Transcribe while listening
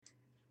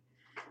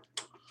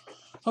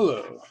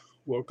Hello,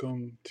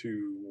 welcome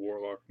to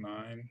Warlock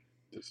 9.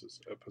 This is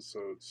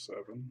episode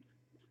 7.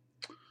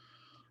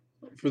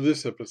 For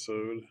this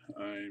episode,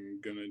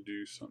 I'm going to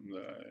do something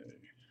that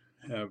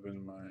I have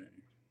in my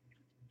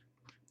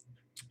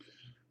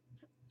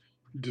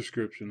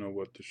description of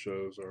what the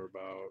shows are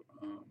about.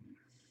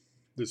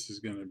 This is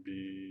going to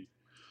be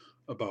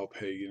about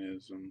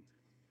paganism.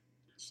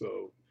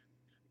 So,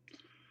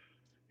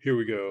 here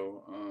we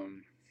go.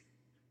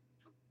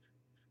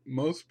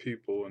 Most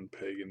people in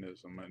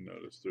paganism, I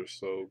notice, they're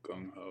so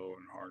gung ho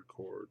and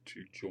hardcore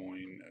to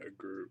join a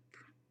group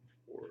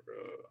or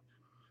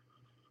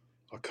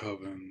a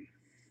coven,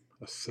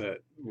 a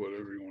set,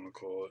 whatever you want to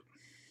call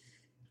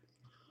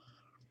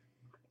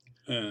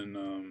it. And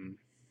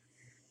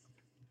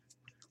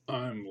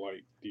I'm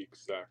like the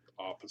exact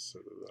opposite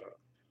of that.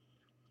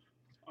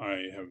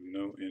 I have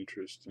no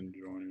interest in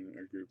joining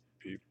a group of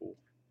people.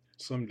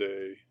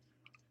 Someday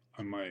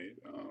I might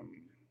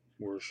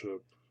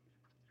worship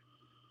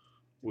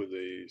with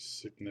a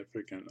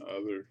significant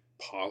other,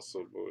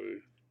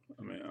 possibly.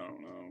 I mean, I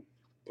don't know.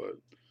 But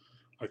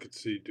I could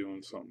see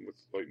doing something with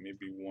like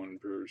maybe one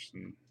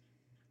person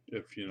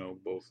if,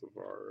 both of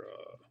our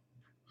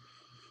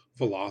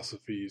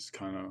philosophies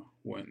kind of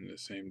went in the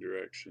same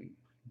direction.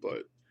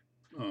 But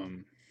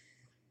um,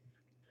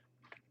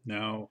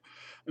 now,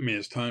 I mean,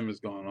 as time has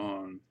gone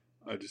on,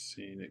 I just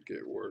seen it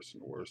get worse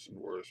and worse and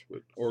worse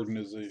with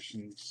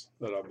organizations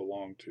that I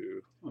belong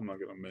to. I'm not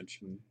going to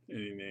mention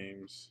any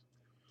names,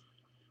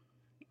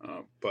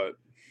 but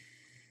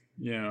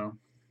yeah,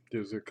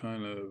 there's a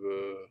kind of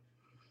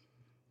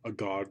a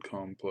god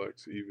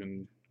complex.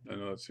 Even I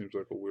know it seems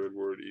like a weird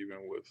word,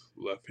 even with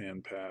left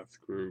hand path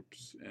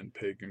groups and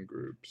pagan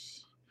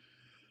groups.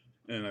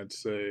 And I'd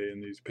say in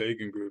these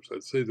pagan groups,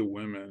 I'd say the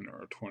women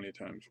are 20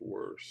 times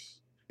worse,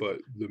 but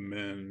the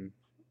men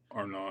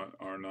are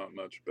not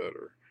much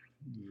better.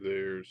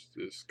 There's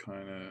this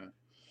kind of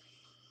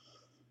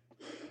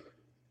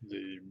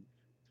they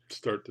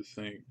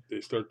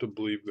they start to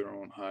believe their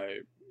own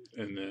hype,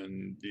 and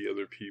then the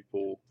other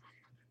people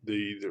they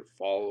either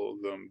follow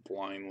them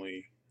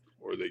blindly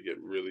or they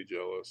get really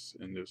jealous,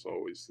 and there's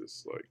always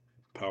this like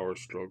power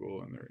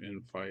struggle, and they're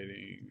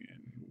infighting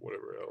and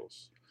whatever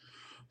else.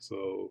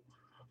 So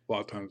a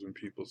lot of times when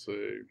people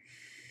say,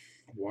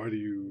 why do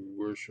you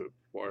worship?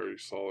 Why are you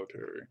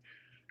solitary?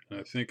 And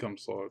I think I'm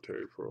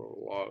solitary for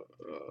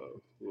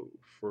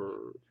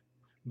for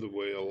the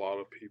way a lot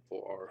of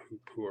people are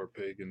who are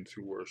pagans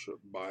who worship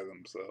by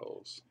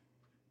themselves.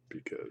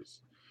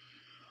 Because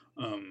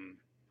um,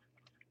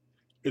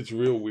 it's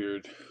real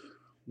weird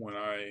when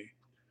I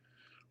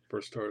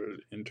first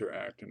started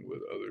interacting with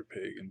other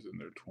pagans in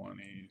their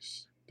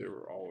 20s. They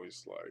were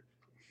always like,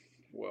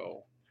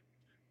 well,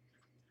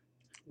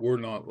 we're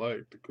not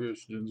like the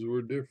Christians,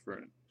 we're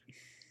different.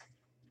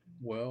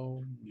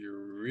 Well,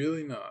 you're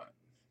really not.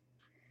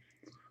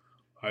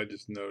 I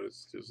just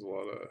noticed there's a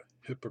lot of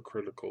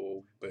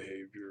hypocritical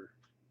behavior.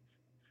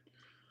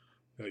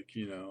 Like,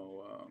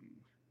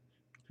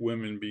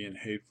 women being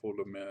hateful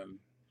to men.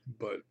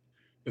 But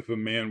if a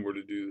man were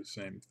to do the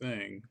same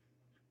thing,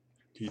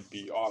 he'd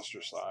be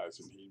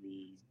ostracized and he'd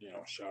be,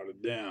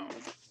 shouted down.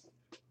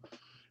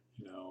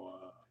 You know,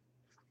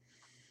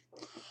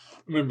 I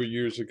remember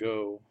years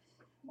ago,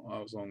 I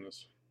was on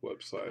this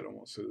website, I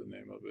won't say the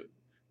name of it,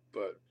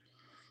 but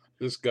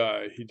this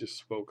guy, he just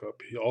spoke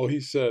up. All he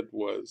said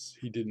was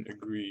he didn't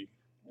agree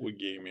with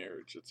gay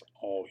marriage. That's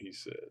all he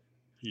said.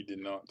 He did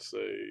not say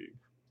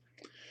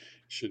it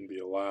shouldn't be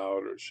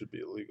allowed or it should be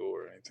illegal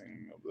or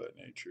anything of that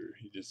nature.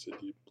 He just said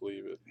he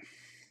believed it.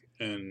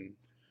 And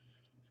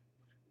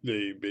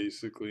they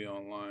basically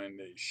online,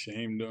 they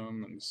shamed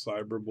him and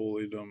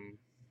cyberbullied him.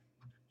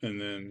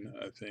 And then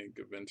I think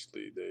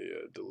eventually they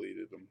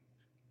deleted him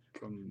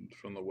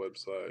from the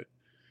website.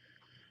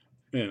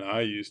 And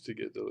I used to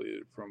get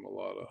deleted from a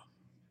lot of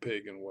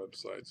pagan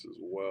websites as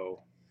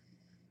well.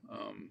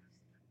 Um,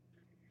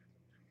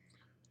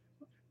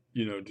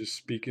 just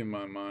speaking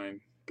my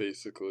mind,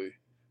 basically,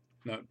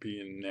 not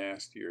being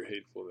nasty or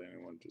hateful to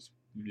anyone, just,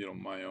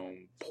 my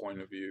own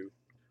point of view.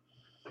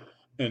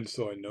 And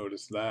so I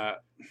noticed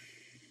that.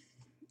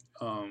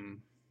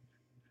 Um,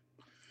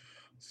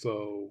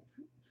 so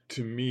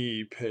to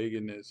me,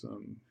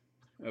 paganism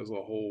as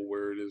a whole,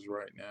 where it is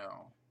right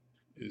now,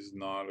 is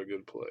not a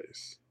good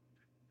place.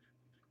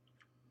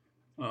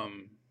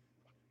 Um,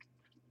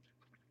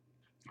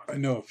 I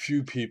know a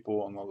few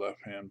people on the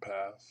left hand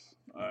path.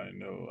 I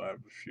know I have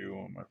a few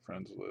on my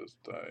friends list.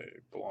 I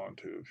belong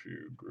to a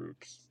few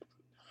groups.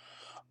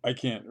 I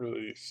can't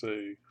really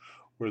say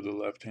where the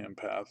left hand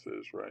path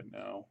is right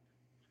now.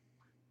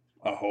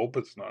 I hope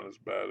it's not as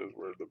bad as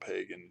where the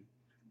pagan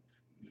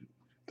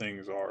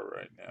things are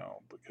right now,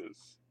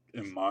 because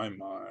in my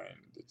mind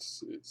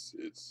it's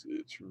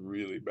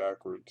really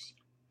backwards.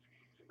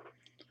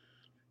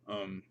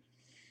 Um,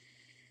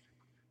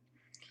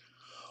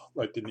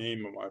 like the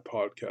name of my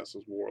podcast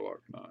is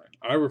Warlock 9.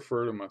 I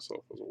refer to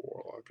myself as a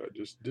warlock. I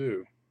just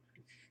do.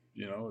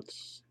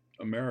 It's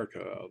America.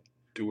 I'll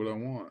do what I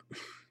want.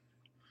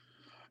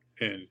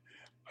 And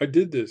I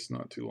did this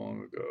not too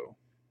long ago.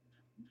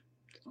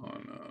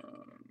 on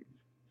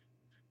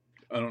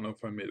I don't know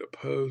if I made a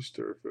post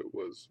or if it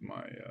was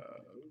my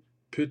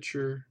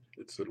picture.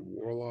 It said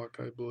Warlock,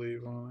 I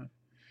believe, on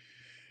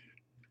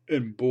it.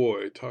 And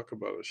boy, talk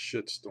about a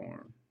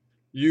shitstorm.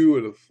 You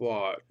would have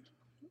thought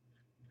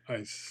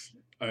I,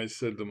 I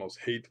said the most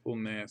hateful,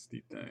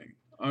 nasty thing.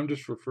 I'm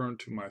just referring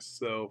to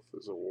myself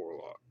as a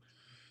warlock.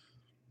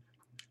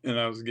 And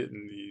I was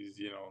getting these,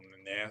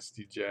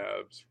 nasty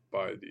jabs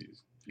by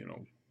these,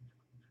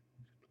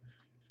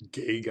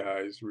 gay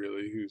guys,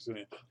 really, who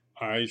saying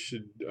I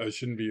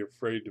shouldn't be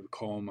afraid to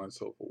call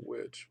myself a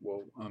witch.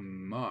 Well,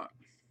 I'm not.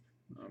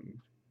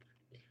 I'm,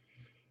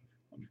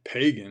 I'm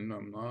pagan.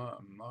 I'm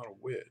not a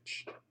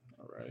witch.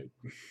 All right.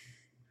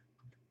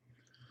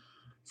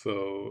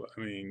 So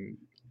I mean,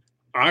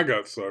 I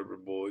got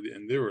cyberbullied,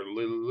 and there were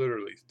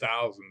literally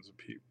thousands of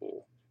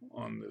people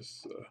on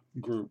this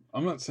group.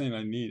 I'm not saying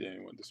I need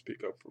anyone to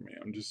speak up for me.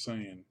 I'm just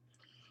saying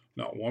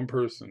not one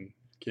person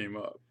came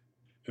up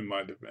in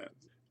my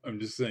defense. I'm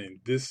just saying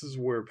this is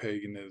where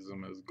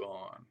paganism has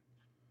gone.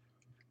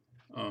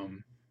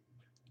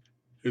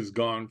 It's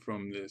gone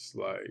from this,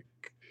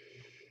 like,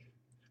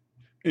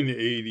 in the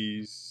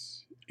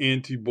 80s,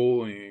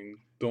 anti-bullying,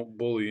 don't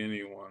bully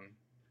anyone,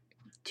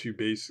 to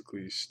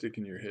basically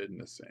sticking your head in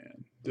the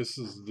sand. This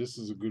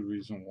is a good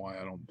reason why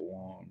I don't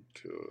belong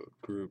to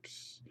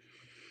groups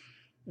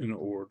and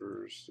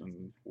orders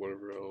and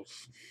whatever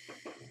else.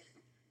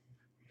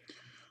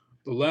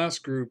 The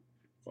last group,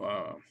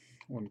 I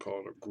wouldn't call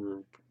it a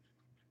group.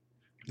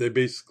 They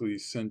basically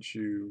sent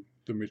you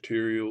the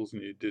materials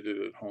and you did it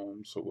at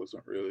home, so it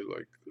wasn't really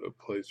like a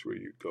place where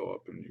you go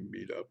up and you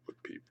meet up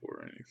with people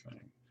or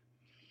anything.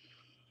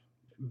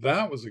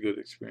 That was a good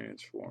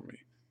experience for me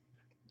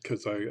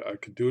because I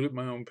could do it at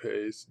my own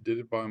pace, did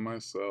it by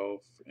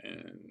myself,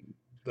 and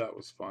that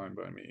was fine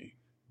by me.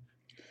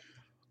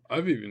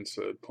 I've even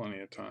said plenty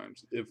of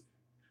times if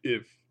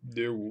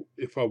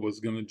if I was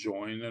going to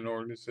join an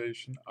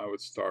organization, I would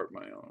start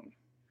my own.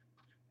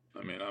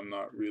 I mean, I'm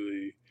not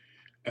really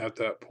at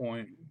that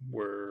point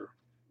where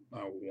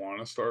I want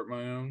to start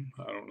my own.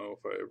 I don't know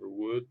if I ever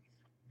would.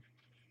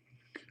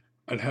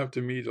 I'd have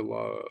to meet a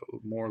lot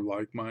more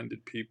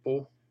like-minded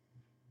people.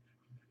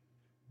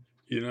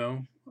 You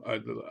know,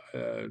 I'd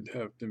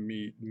have to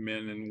meet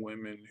men and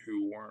women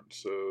who weren't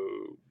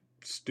so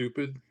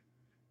stupid,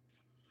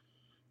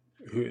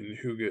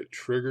 who get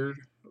triggered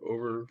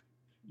over,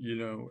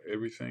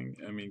 everything.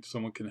 I mean,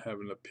 someone can have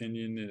an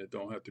opinion, and it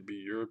don't have to be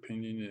your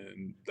opinion,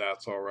 and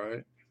that's all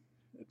right.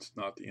 It's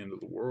not the end of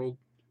the world.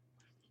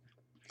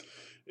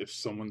 If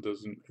someone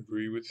doesn't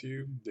agree with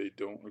you, they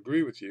don't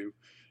agree with you.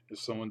 If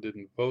someone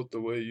didn't vote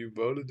the way you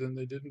voted, then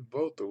they didn't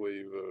vote the way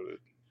you voted.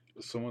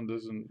 If someone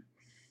doesn't,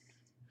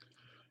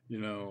 you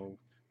know,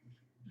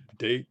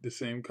 date the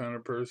same kind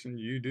of person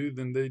you do,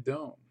 then they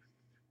don't.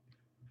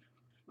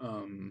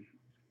 Um,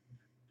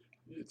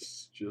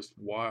 it's just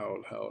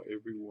wild how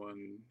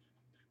everyone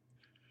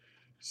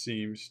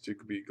seems to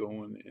be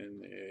going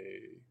in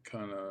a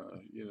kind of,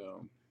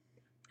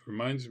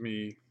 reminds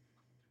me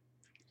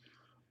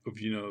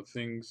of,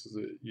 things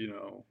that,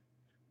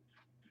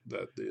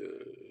 that the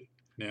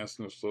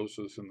National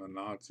Socialists and the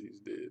Nazis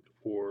did,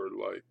 or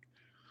like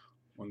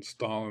when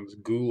Stalin's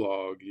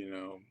gulag,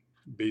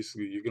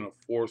 basically you're going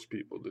to force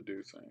people to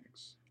do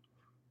things.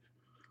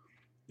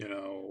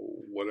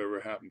 Whatever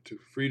happened to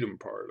the freedom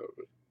part of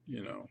it.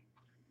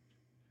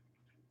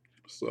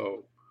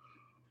 So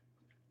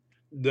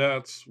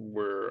that's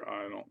where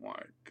I don't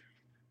like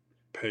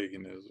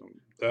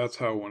paganism. That's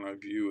how, when I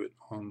view it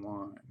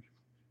online,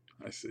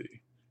 I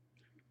see.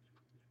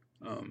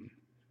 Um,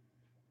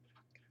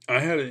 I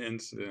had an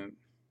incident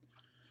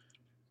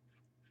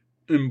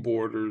in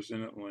Borders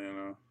in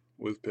Atlanta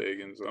with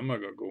pagans. I'm not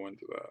going to go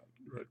into that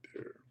right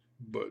there,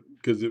 but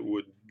because it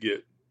would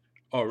get,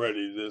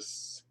 already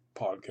this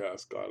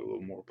podcast got a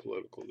little more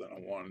political than I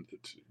wanted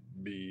it to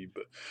be,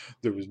 but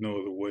there was no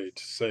other way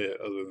to say it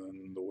other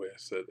than the way I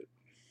said it.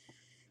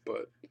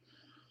 But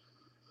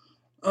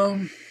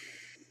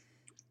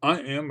I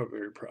am a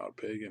very proud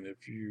pagan.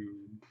 If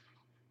you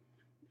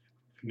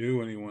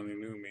knew anyone who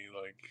knew me,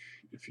 like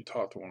if you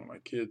talked to one of my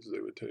kids, they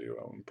would tell you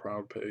I'm a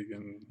proud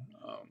pagan.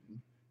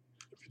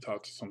 If you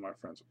talk to some of my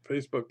friends on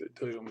Facebook, they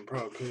tell you I'm a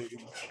proud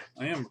pagan.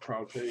 I am a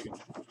proud pagan,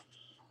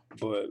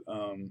 but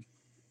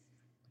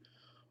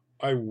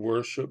I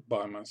worship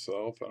by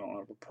myself. I don't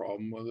have a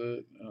problem with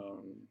it.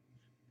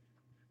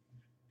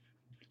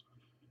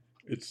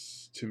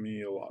 It's, to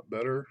me, a lot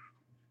better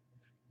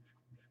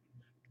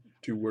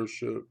to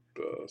worship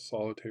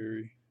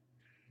solitary.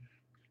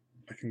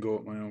 I can go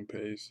at my own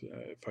pace.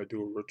 If I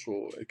do a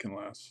ritual, it can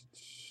last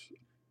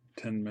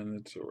 10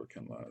 minutes or it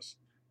can last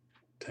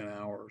 10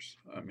 hours.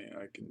 I mean,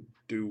 I can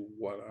do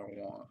what I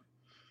want,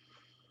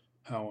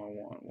 how I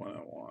want, when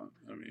I want.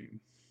 I mean,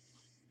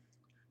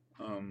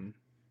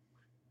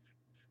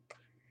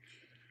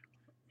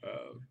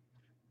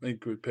 I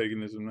think with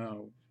paganism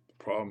now,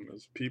 the problem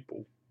is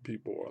people.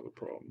 People are the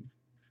problem,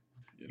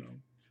 you know.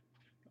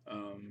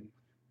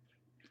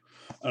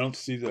 I don't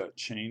see that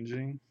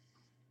changing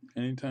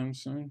anytime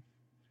soon.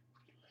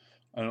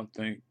 I don't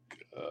think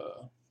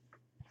uh,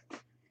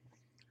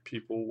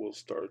 people will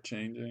start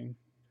changing.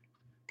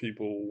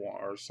 People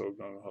are so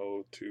gung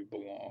ho to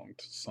belong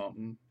to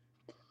something.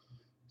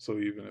 So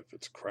even if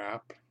it's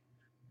crap,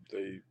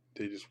 they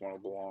just want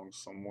to belong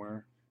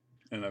somewhere.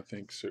 And I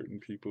think certain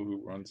people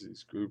who runs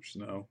these groups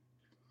know,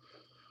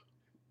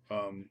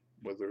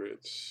 whether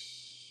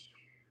it's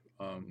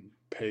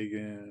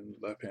pagan,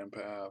 left hand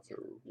path,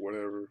 or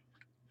whatever,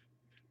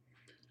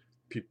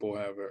 people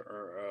have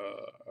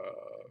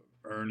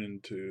earn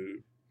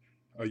into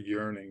a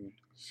yearning,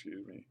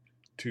 excuse me,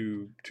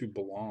 to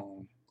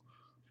belong.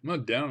 I'm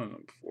not down on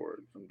them for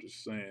it. I'm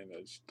just saying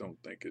I just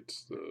don't think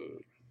it's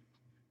the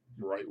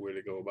right way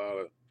to go about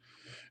it.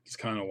 It's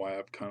kind of why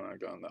I've kind of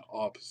gone the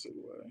opposite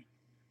way.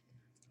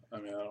 I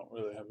mean, I don't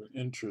really have an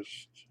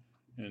interest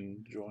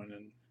in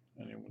joining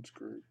anyone's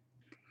group.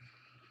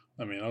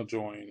 I mean, I'll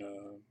join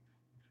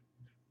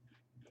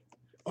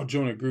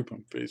a group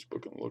on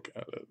Facebook and look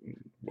at it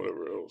and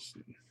whatever else,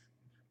 and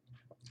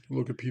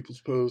look at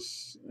people's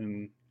posts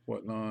and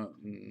whatnot.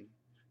 And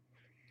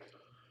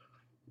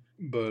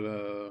but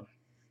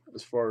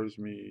as far as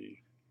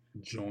me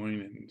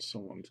joining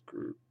someone's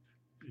group,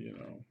 you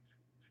know,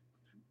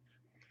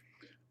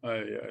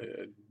 I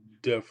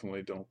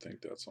definitely don't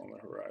think that's on the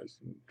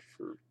horizon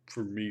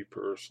for me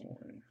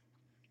personally,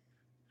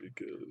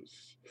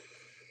 because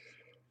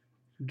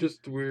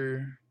just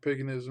where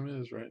paganism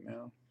is right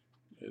now,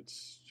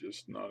 it's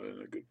just not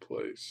in a good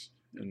place,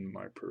 in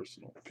my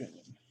personal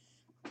opinion.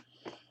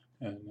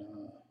 And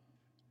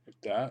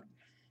with that,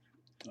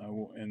 I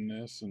will end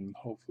this, and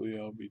hopefully,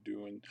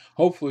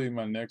 Hopefully,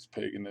 my next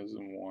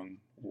paganism one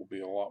will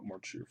be a lot more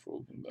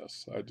cheerful than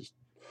this. I just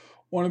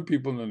wanted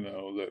people to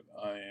know that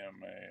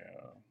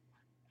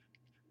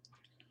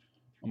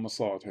I'm a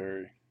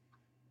solitary,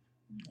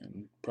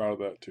 and proud of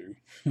that too.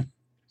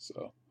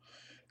 So,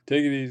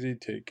 take it easy.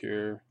 Take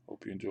care.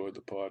 Hope you enjoyed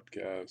the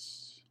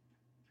podcast.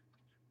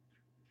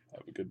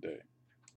 Have a good day.